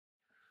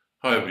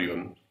Hi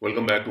everyone,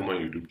 welcome back to my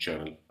YouTube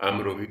channel. I'm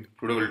Rohit.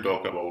 Today we'll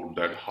talk about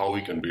that how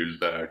we can build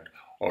that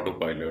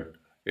autopilot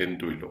in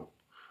Twilio.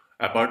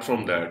 Apart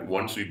from that,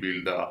 once we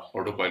build the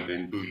autopilot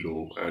in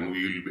Twilio and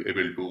we will be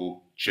able to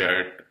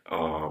chat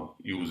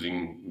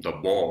using the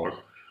bot,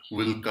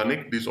 we'll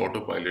connect this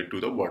autopilot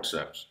to the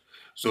WhatsApps.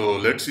 So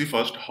let's see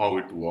first how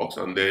it works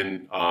and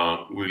then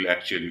we'll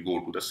actually go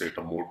to the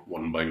setup mode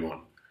one by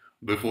one.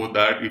 Before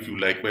that, if you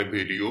like my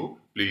video,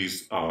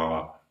 please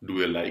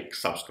do a like,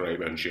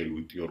 subscribe and share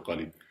with your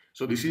colleague.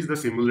 So this is the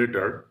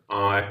simulator.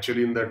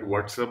 Actually in that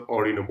WhatsApp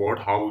or in a bot,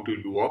 how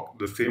it will work,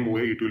 the same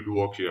way it will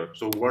work here.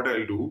 So what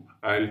I'll do,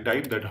 I'll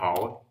type that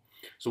how.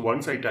 So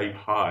once I type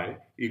hi,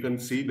 you can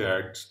see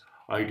that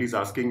it is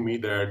asking me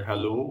that,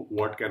 hello,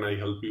 what can I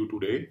help you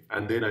today?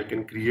 And then I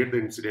can create the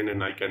incident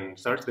and I can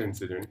search the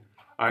incident.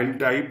 I'll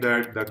type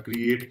that the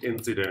create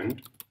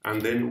incident.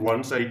 And then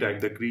once I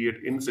type the create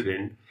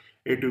incident,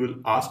 it will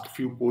ask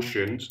few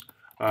questions.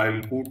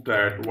 I'll put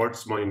that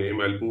what's my name,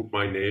 I'll put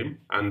my name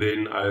and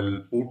then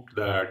I'll put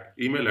that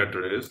email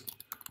address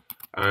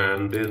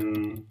and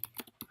then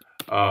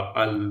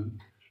I'll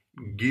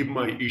give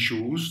my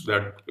issues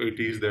that it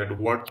is that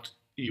what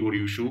your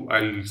issue.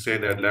 I'll say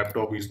that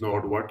laptop is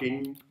not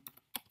working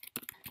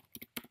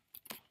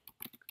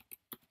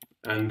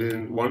and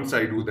then once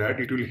I do that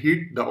it will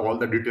hit all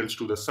the details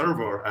to the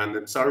server and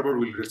then server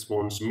will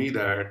respond me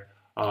that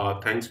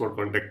thanks for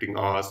contacting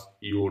us,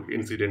 your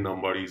incident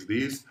number is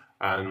this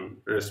and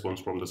response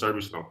from the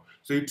service now.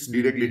 So it's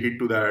directly hit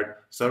to that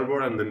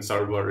server and then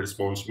server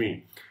responds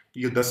me.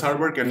 The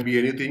server can be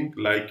anything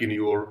like in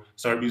your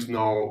service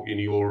now, in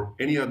your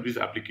any of these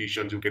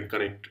applications you can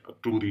connect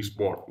to this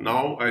bot.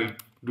 Now I'll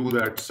do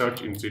that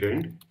search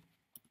incident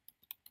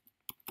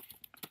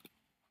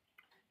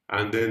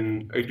and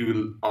then it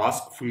will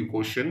ask few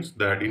questions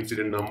that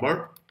incident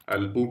number.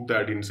 I'll put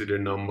that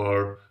incident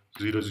number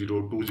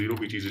 0020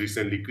 which is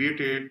recently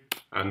created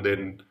and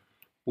then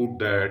put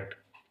that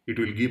it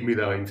will give me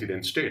the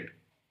incident state.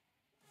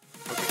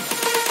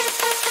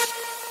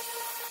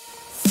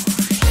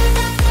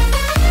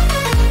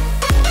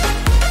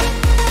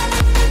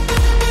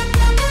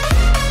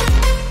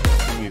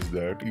 Is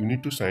that you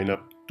need to sign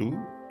up to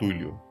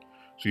Twilio.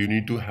 So you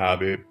need to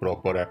have a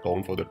proper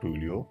account for the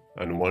Twilio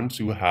and once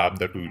you have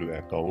the Twilio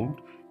account,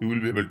 you will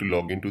be able to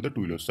log into the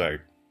Twilio site.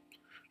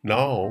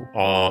 Now,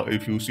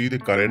 if you see the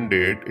current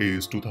date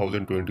is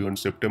 2021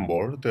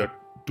 September, the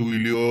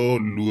Twilio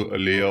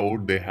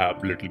layout, they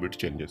have little bit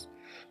changes.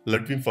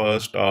 Let me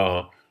first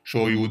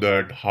show you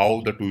that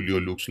how the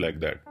Twilio looks like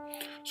that.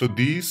 So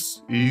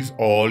this is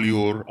all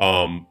your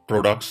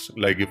products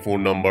like a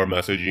phone number,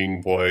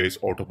 messaging, voice,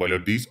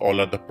 autopilot. These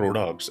all are the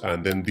products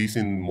and then this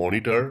in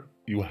monitor,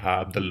 you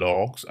have the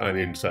logs and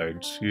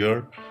insights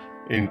here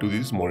into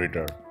this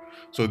monitor.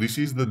 So this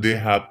is they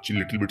have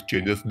little bit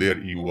changes their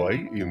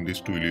UI in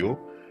this Twilio.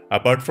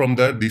 Apart from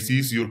that, this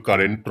is your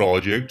current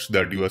projects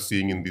that you are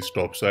seeing in this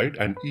top side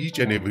and each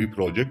and every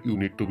project you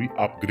need to be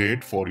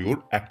upgrade for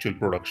your actual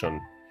production.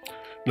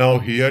 Now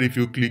here if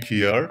you click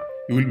here,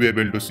 you will be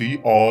able to see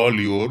all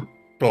your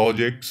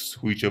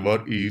projects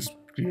whichever is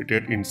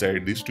created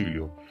inside this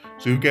Twilio.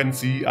 So you can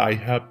see I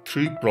have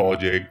 3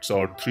 projects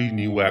or 3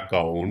 new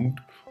account,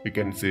 we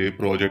can say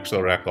projects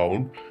or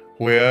account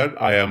where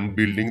I am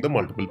building the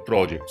multiple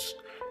projects.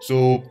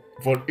 So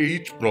for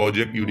each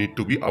project you need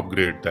to be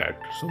upgrade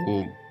that.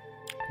 So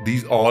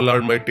these all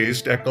are my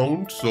test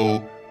accounts,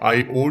 so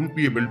I won't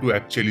be able to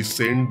actually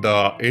send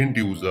the end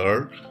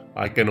user.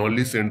 I can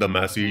only send the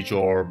message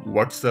or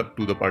WhatsApp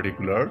to the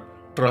particular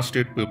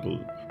trusted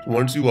people. So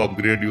once you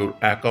upgrade your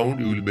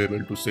account, you will be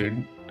able to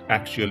send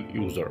actual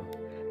user.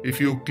 If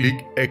you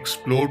click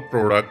explore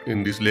product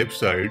in this left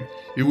side,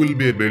 you will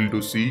be able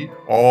to see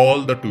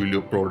all the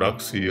Twilio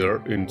products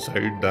here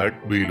inside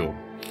that below.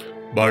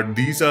 But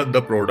these are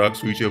the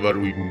products whichever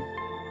we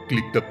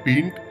click the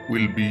pin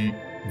will be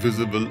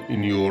visible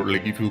in your,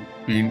 like if you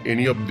pin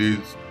any of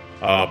these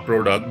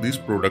this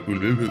product will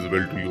be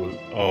visible to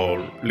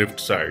your left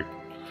side.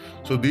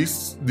 So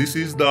this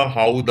is the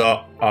how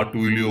the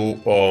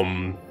Twilio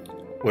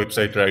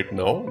website right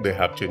now, they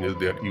have changed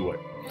their UI.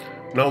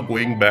 Now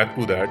going back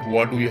to that,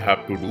 what we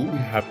have to do, we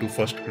have to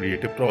first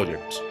create a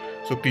project.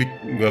 So click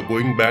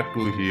going back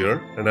to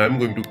here and I'm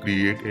going to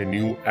create a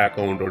new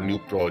account or new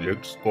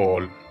project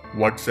called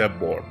WhatsApp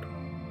bot.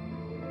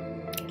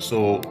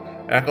 So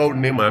account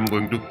name I'm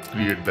going to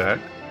create that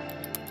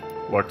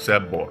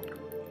WhatsApp bot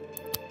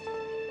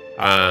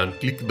and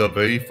click the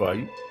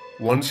verify.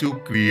 Once you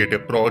create a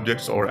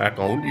project or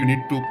account, you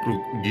need to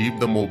give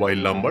the mobile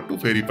number to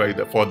verify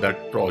for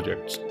that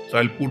project. So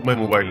I'll put my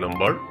mobile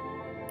number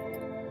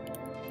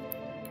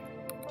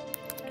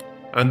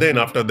and then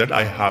after that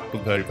I have to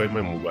verify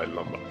my mobile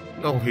number.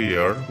 Now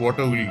here what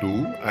I will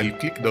do, I'll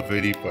click the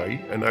verify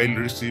and I'll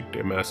receive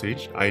a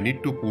message. I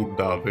need to put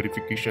the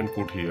verification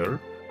code here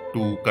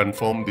to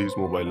confirm this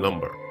mobile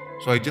number.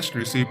 So I just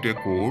received a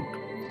code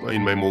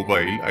in my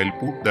mobile. I'll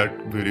put that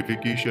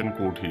verification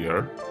code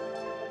here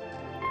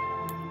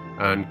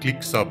and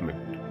click submit.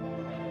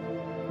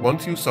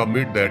 Once you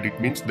submit that, it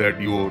means that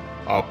your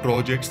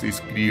project is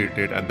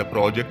created and the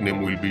project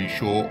name will be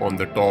shown on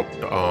the top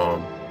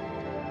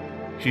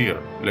here.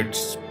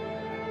 Let's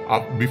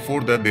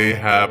before that they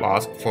have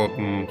asked for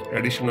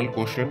additional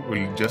question.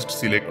 We'll just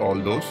select all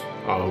those.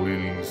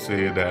 We'll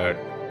say that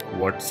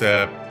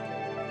WhatsApp,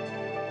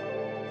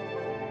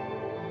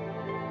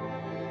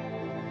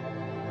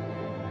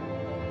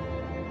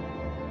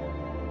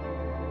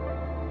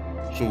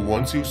 so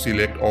once you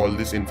select all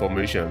this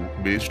information,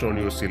 based on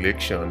your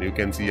selection, you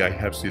can see I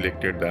have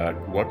selected that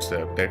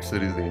WhatsApp. That's the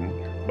reason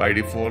by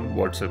default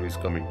WhatsApp is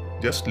coming.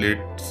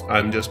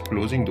 I'm just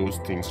closing those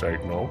things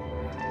right now,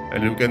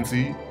 and you can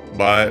see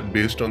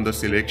based on the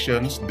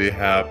selections they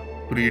have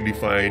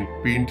predefined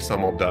pinned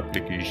some of the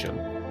application.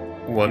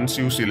 Once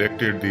you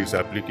selected these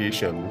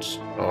applications,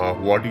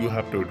 what you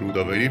have to do,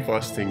 the very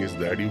first thing is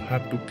that you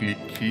have to click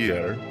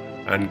here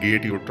and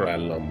get your trial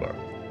number.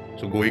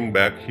 So going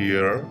back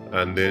here,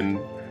 and then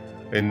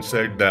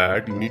inside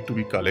that you need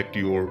to collect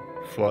your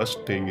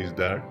first thing is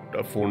that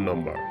a phone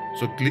number.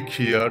 So click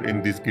here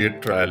in this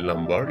get trial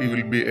number. You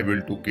will be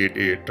able to get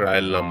a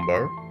trial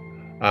number,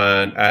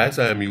 and as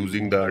I am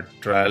using the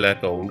trial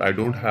account, I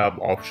don't have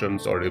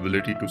options or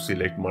ability to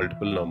select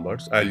multiple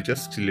numbers. I'll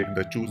just select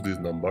the choose this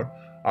number.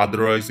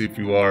 Otherwise, if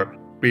you are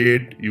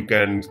paid, you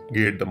can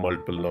get the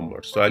multiple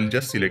numbers. So I'll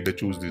just select the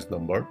choose this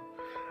number,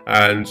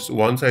 and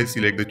once I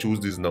select the choose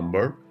this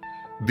number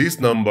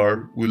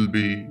will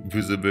be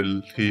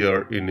visible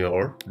here in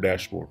your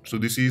dashboard. So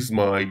this is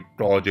my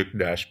project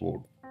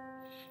dashboard.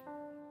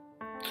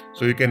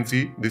 So you can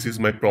see this is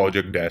my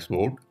project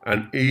dashboard,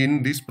 and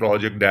in this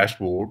project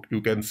dashboard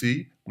you can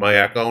see my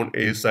account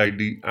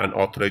SID and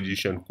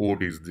authorization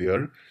code is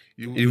there.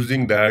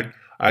 Using that,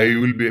 I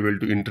will be able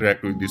to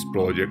interact with this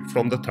project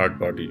from the third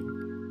party.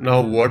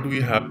 Now what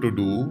we have to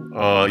do,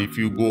 if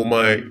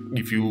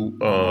you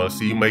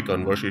see my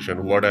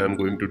conversation, what I am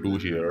going to do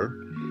here,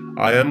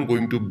 I am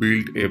going to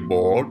build a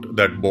bot.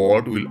 That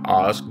bot will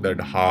ask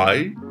that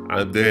hi,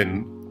 and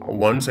then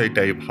once I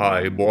type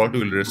hi, bot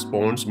will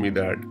respond me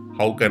that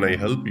how can I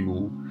help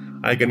you.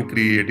 I can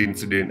create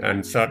incident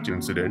and search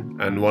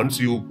incident, and once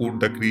you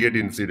put the create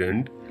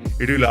incident,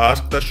 it will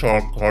ask the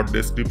short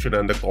description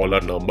and the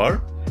caller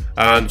number,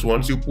 and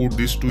once you put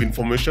these two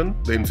information,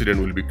 the incident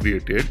will be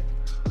created.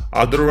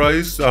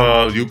 Otherwise,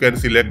 you can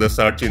select the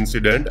search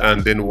incident,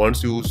 and then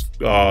once you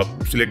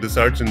select the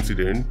search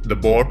incident, the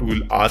bot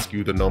will ask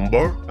you the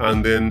number,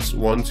 and then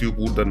once you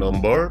put the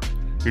number,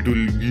 it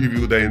will give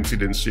you the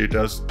incident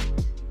status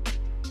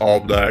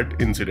of that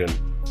incident.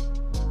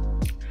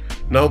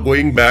 Now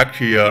going back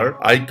here,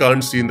 I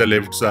can't see in the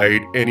left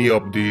side any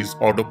of these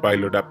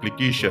autopilot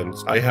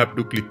applications. I have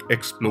to click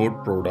explore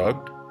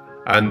product,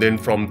 and then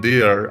from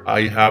there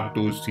I have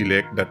to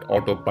select that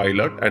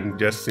autopilot and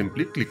just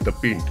simply click the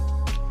pin.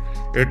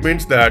 It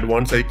means that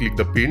once I click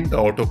the pin, the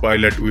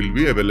autopilot will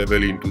be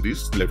available into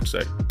this left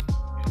side.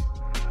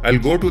 I'll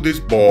go to this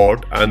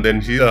bot, and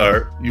then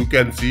here you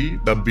can see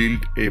the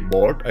build a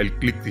bot. I'll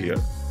click here.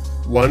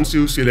 Once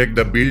you select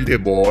the build a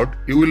bot,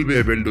 you will be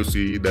able to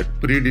see that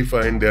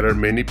there are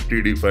many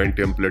predefined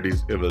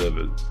templates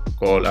available.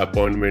 Call,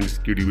 appointment,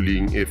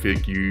 scheduling,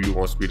 FAQ,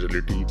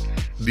 hospitality.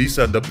 These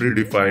are the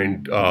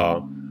predefined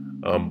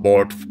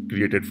bot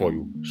created for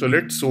you. So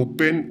let's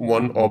open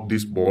one of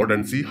this bot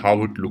and see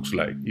how it looks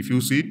like. If you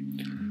see,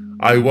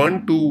 I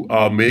want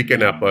to make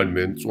an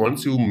appointment.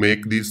 Once you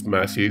make this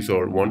message,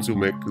 or once you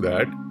make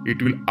that, it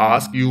will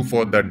ask you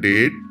for the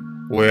date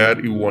where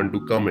you want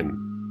to come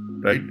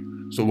in, right?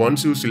 So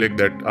once you select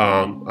that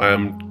I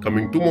am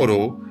coming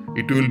tomorrow,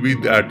 it will be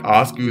that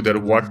ask you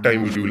that what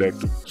time would you like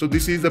to. So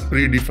this is a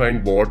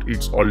predefined bot.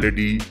 It's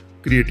already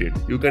created.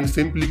 You can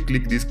simply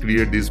click this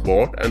create this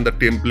bot, and the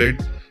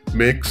template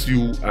makes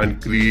you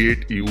and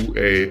create you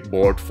a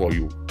bot for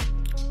you.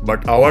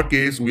 But our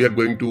case, we are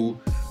going to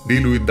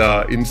deal with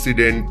the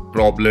incident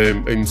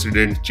problem,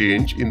 incident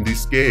change. In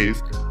this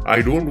case,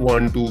 I don't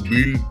want to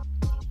build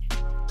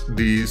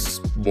this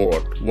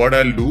bot. What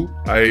I'll do,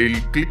 I'll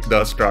click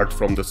the start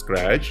from the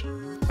scratch,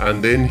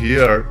 and then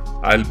here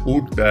I'll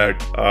put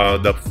that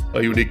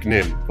a unique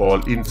name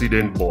called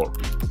incident bot.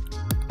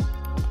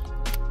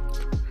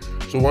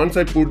 So once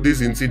I put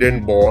this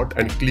incident bot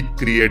and click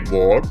create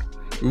bot,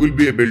 you will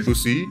be able to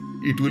see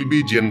it will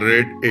be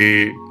generate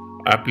a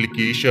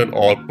application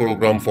or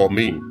program for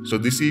me. So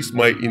this is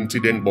my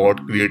incident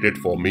bot created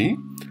for me,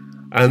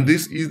 and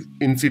this is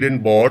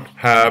incident bot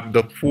have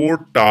the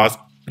 4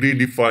 tasks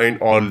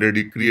predefined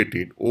already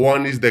created.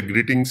 One is the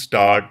greeting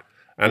start,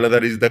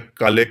 another is the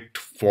collect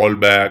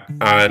fallback,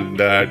 and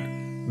that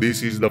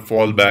this is the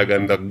fallback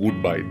and the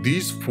goodbye.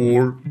 These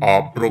 4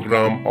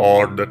 program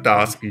or the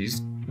task is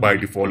by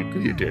default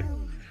created.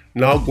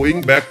 Now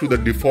going back to the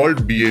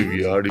default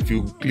behavior, if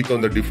you click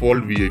on the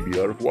default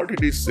behavior, what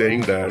it is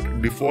saying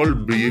that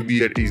default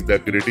behavior is the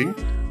greeting,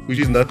 which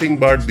is nothing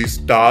but this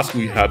task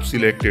we have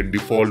selected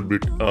default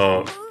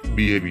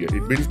behavior.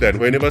 It means that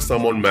whenever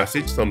someone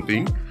messages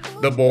something,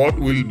 the bot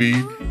will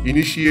be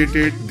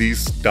initiated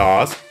this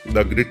task,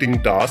 the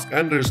greeting task,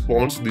 and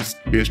responds this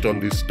based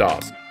on this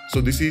task. So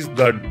this is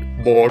the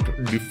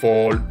chatbot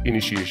default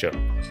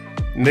initiation.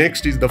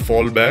 Next is the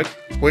fallback.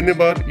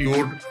 Whenever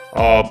your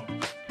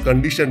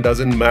condition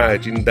doesn't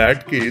match, in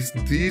that case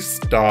this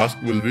task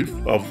will be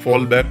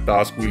fallback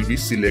task will be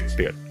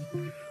selected.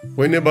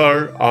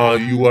 Whenever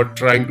you are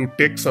trying to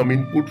take some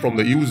input from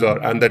the user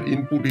and that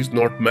input is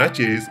not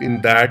matches,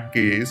 in that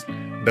case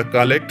the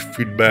collect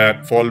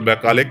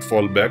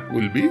fallback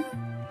will be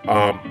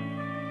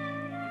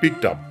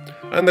picked up,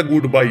 and the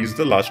goodbye is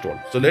the last one.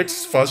 So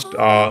let's first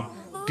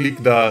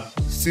click the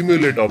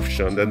simulate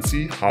option and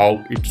see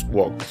how it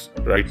works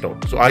right now.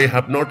 So I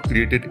have not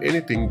created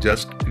anything,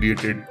 just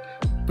created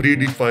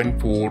predefined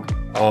for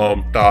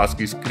task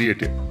is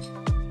created.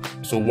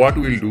 So what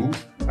we'll do,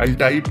 I'll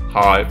type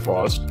hi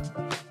first.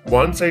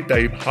 Once I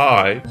type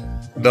hi,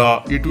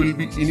 it will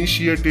be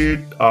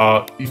initiated.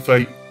 If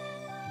I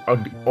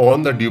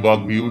on the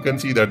debug view, you can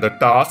see that the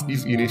task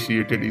is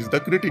initiated is the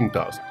greeting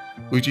task,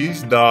 which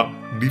is the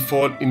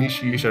default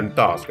initiation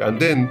task, and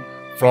then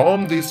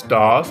from this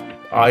task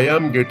I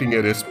am getting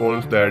a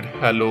response that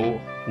hello,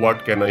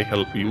 what can I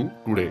help you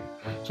today?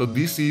 So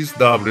this is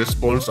the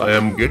response I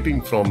am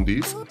getting from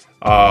this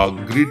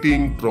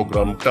greeting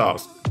program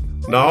task.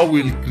 Now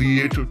we'll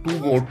create two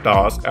more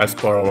tasks as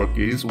per our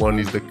case. One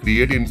is the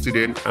create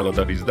incident,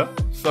 another is the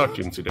search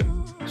incident.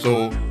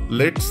 So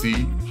let's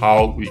see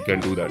how we can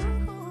do that.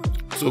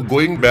 So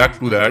going back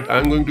to that,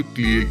 I'm going to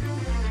click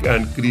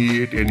and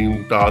create a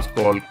new task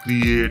called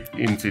create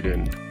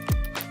incident,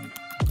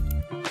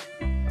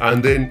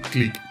 and then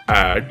click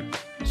add.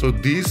 So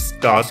this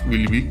task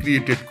will be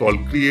created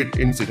called create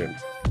incident.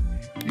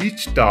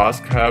 Each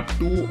task have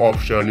two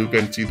options. You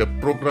can see the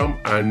program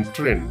and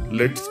trend.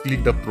 Let's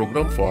click the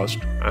program first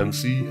and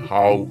see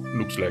how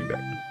looks like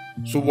that.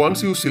 So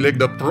once you select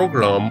the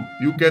program,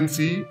 you can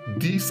see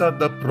these are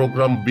the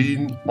program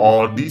bin,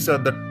 or these are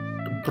the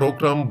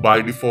program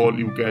by default.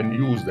 You can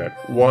use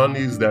that. One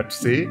is that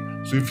say.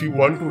 So if you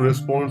want to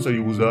respond to a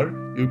user,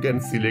 you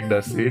can select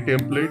the say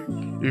template.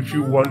 If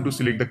you want to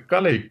select the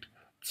collect,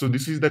 so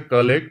this is the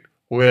collect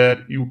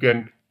where you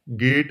can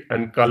get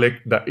and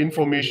collect the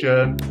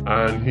information,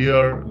 and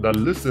here the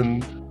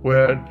listen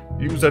where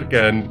user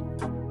can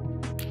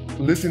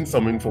listen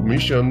some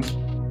information.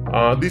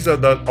 These are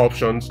the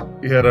options.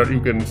 Here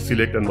you can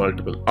select and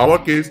multiple. Our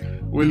case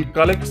will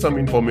collect some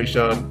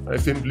information. I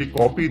simply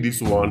copy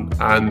this one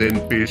and then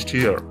paste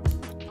here.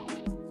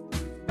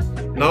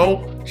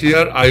 Now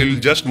here I will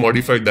just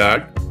modify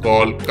that,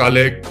 call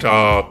collect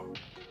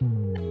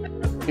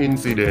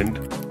incident.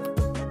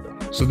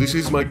 So this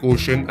is my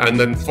question, and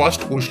then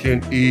first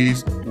question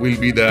will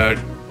be that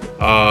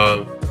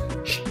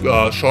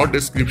short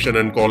description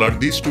and caller.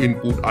 These two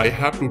input I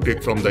have to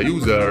take from the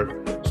user.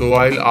 So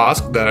I'll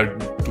ask that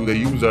to the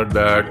user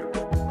that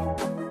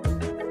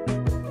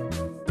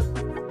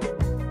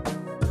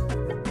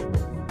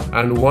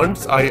and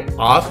once I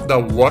ask the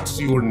what's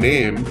your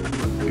name,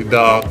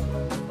 the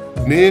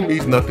name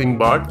is nothing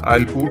but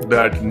I'll put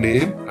that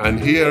name, and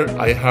here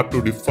I have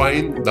to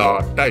define the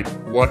type,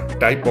 what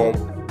type of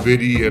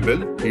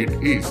variable it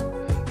is.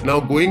 Now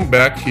going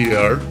back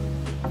here,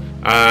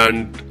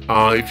 and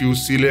if you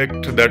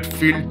select that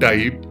field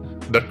type,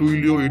 the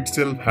Twilio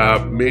itself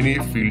have many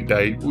field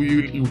type. We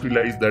will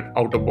utilize that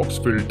out-of-box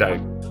field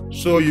type.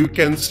 So you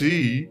can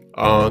see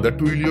the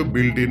Twilio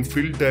built-in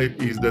field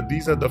type is that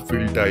these are the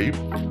field type.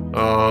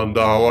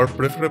 Our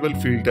preferable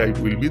field type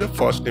will be the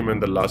first name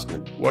and the last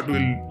name. What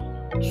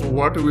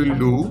we'll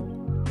do,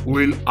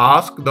 we'll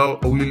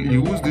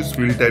use this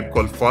field type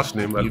called first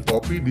name. I'll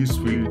copy this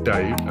field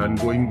type and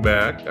going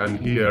back, and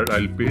here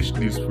I'll paste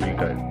this field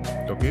type.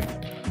 Okay,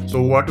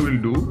 so what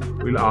we'll do,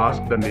 we'll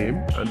ask the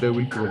name and they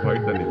will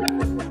provide the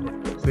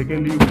name.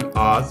 Secondly, we'll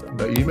ask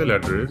the email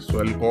address. So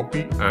I'll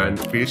copy and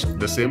paste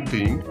the same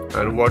thing.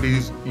 And what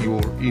is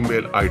your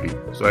email ID?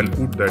 So I'll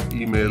put that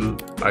email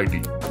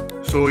ID.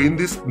 So in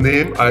this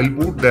name, I'll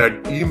put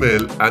that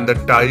email, and the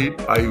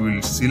type I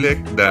will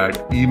select that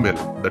email,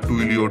 the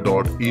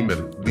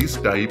twilio.email. This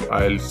type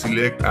I'll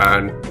select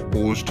and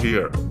post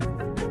here.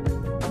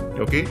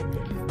 Okay.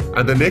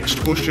 And the next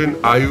question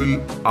I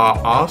will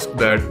ask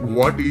that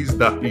what is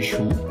the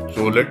issue.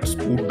 So let's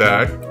put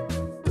that.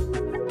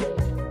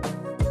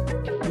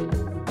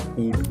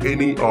 Put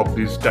any of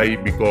this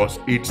type because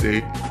it's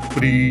a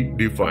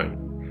predefined.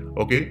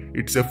 Okay,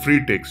 it's a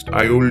free text.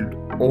 I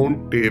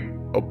won't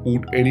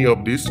put any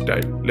of this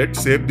type. Let's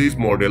save this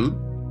model.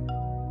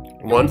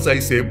 Once I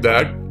save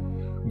that,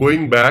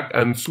 going back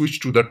and switch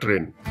to the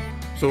train.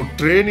 So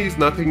train is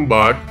nothing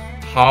but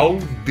how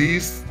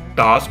this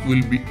task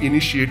will be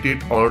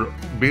initiated, or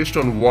based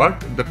on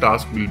what the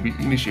task will be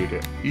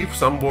initiated. If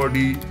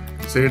somebody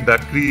said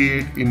that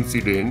create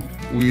incident,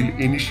 will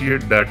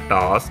initiate that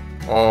task,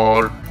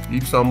 or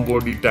if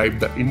somebody type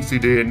the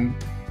incident,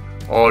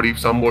 or if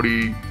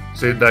somebody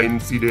said the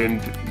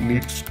incident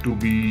needs to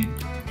be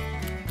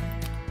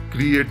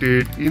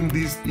created, in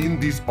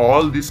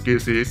all these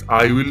cases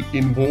I will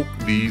invoke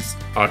these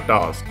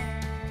task,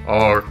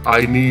 or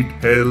I need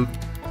help.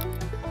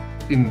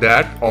 In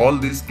that all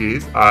this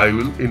case I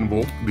will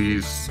invoke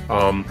this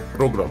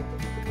program.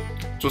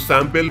 So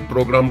sample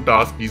program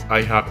task is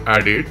I have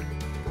added.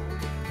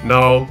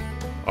 Now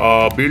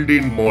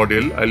built-in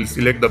model, I'll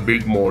select the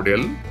build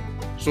model.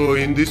 So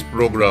in this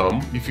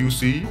program, if you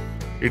see,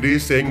 it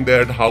is saying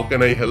that how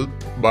can I help,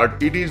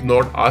 but it is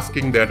not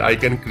asking that I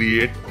can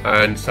create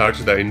and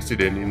search the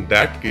incident. In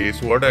that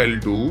case, what I'll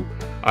do,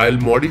 I'll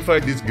modify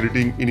this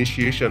greeting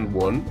initiation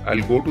one.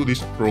 I'll go to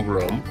this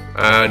program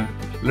and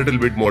little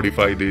bit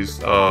modify this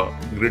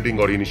greeting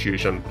or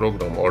initiation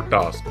program or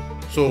task.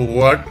 So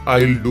what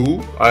I'll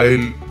do,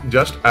 I'll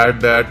just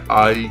add that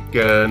I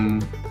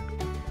can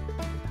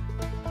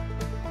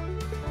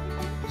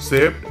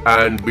save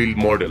and build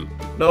model.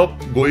 Now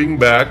going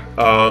back,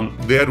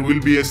 there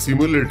will be a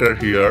simulator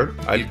here.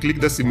 I'll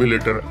click the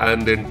simulator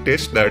and then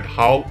test that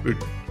how it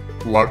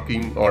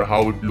working or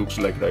how it looks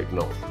like right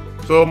now.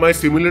 So my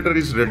simulator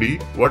is ready.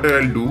 What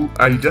I'll do,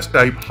 I'll just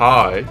type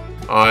hi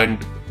and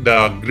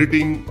the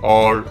greeting,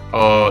 or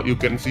you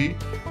can see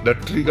the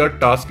trigger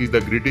task is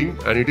the greeting,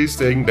 and it is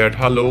saying that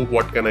hello,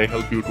 what can I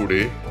help you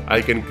today?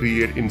 I can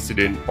create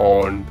incident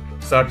on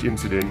search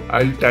incident.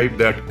 I'll type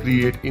that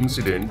create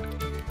incident.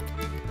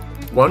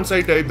 Once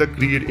I type the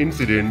create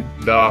incident,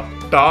 the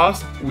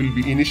task will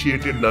be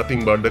initiated,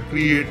 nothing but the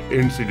create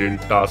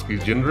incident task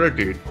is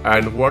generated.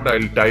 And what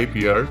I'll type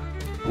here,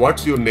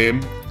 what's your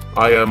name?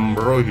 I am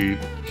Rohit.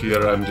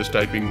 Here I'm just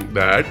typing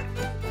that.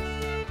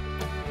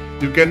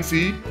 You can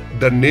see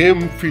the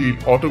name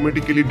field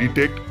automatically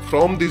detect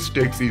from this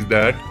text is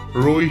that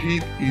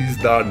Rohit is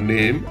the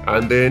name,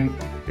 and then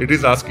it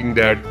is asking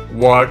that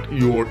what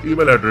your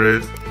email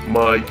address.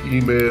 My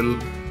email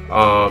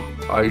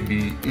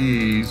ID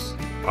is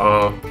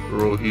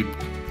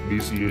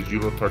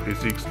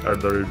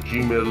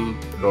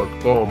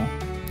rohitbch036@gmail.com.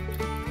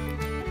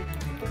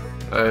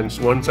 And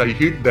once I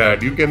hit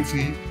that, you can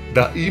see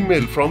the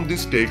email from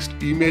this text,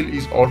 email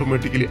is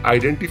automatically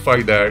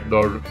identify that,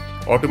 or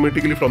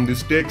automatically from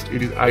this text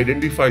it is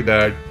identify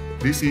that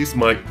this is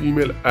my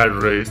email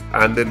address.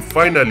 And then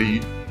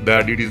finally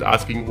that it is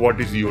asking what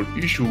is your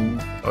issue,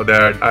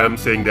 that I am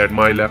saying that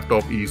my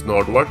laptop is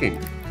not working.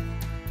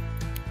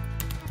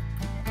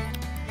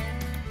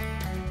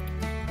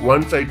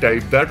 Once I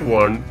type that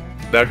one,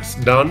 that's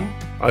done,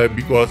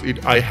 because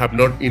I have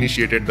not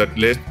initiated that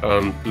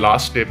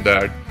last step,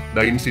 that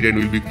the incident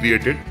will be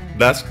created.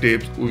 That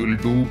steps we will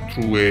do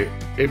through a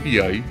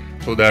API,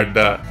 so that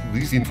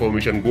this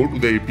information go to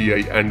the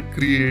API and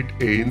create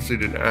a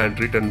incident and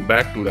return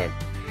back to that.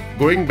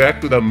 Going back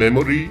to the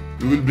memory,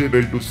 you will be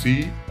able to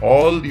see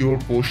all your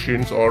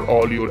questions or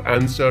all your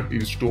answer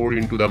is stored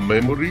into the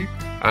memory,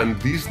 and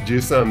this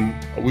JSON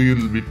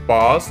will be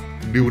passed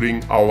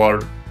during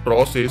our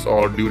process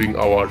or during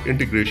our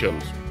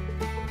integrations.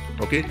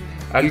 Okay,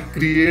 I'll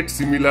create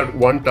similar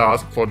one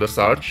task for the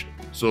search,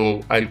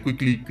 so I'll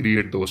quickly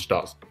create those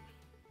tasks.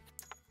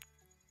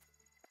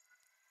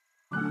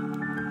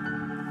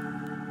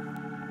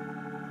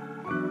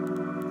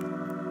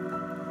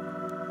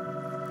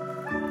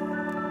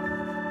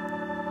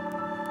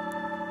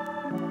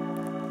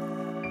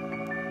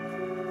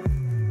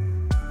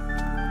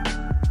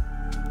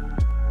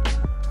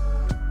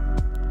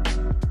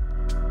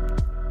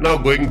 Now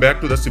going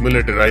back to the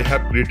simulator, I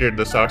have created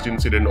the search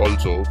incident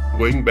also.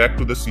 Going back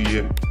to the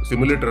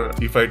simulator,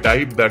 if I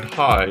type that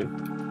hi,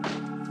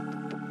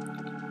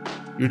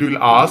 it will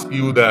ask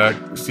you that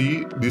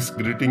see this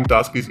greeting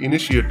task is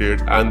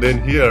initiated, and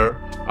then here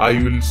I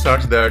will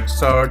search that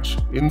search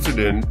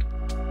incident,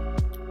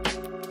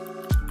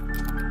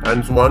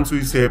 and once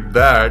we save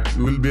that,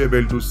 you will be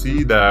able to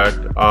see that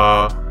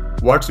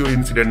what's your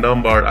incident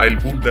number. I'll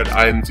put that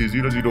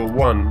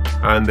INC001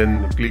 and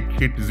then click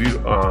hit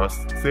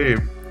save.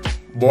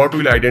 Bot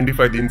will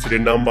identify the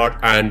incident number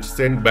and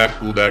send back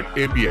to that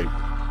API.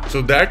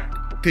 So that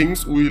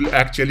things we will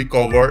actually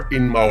cover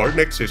in our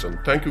next session.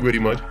 Thank you very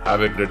much. Have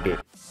a great day.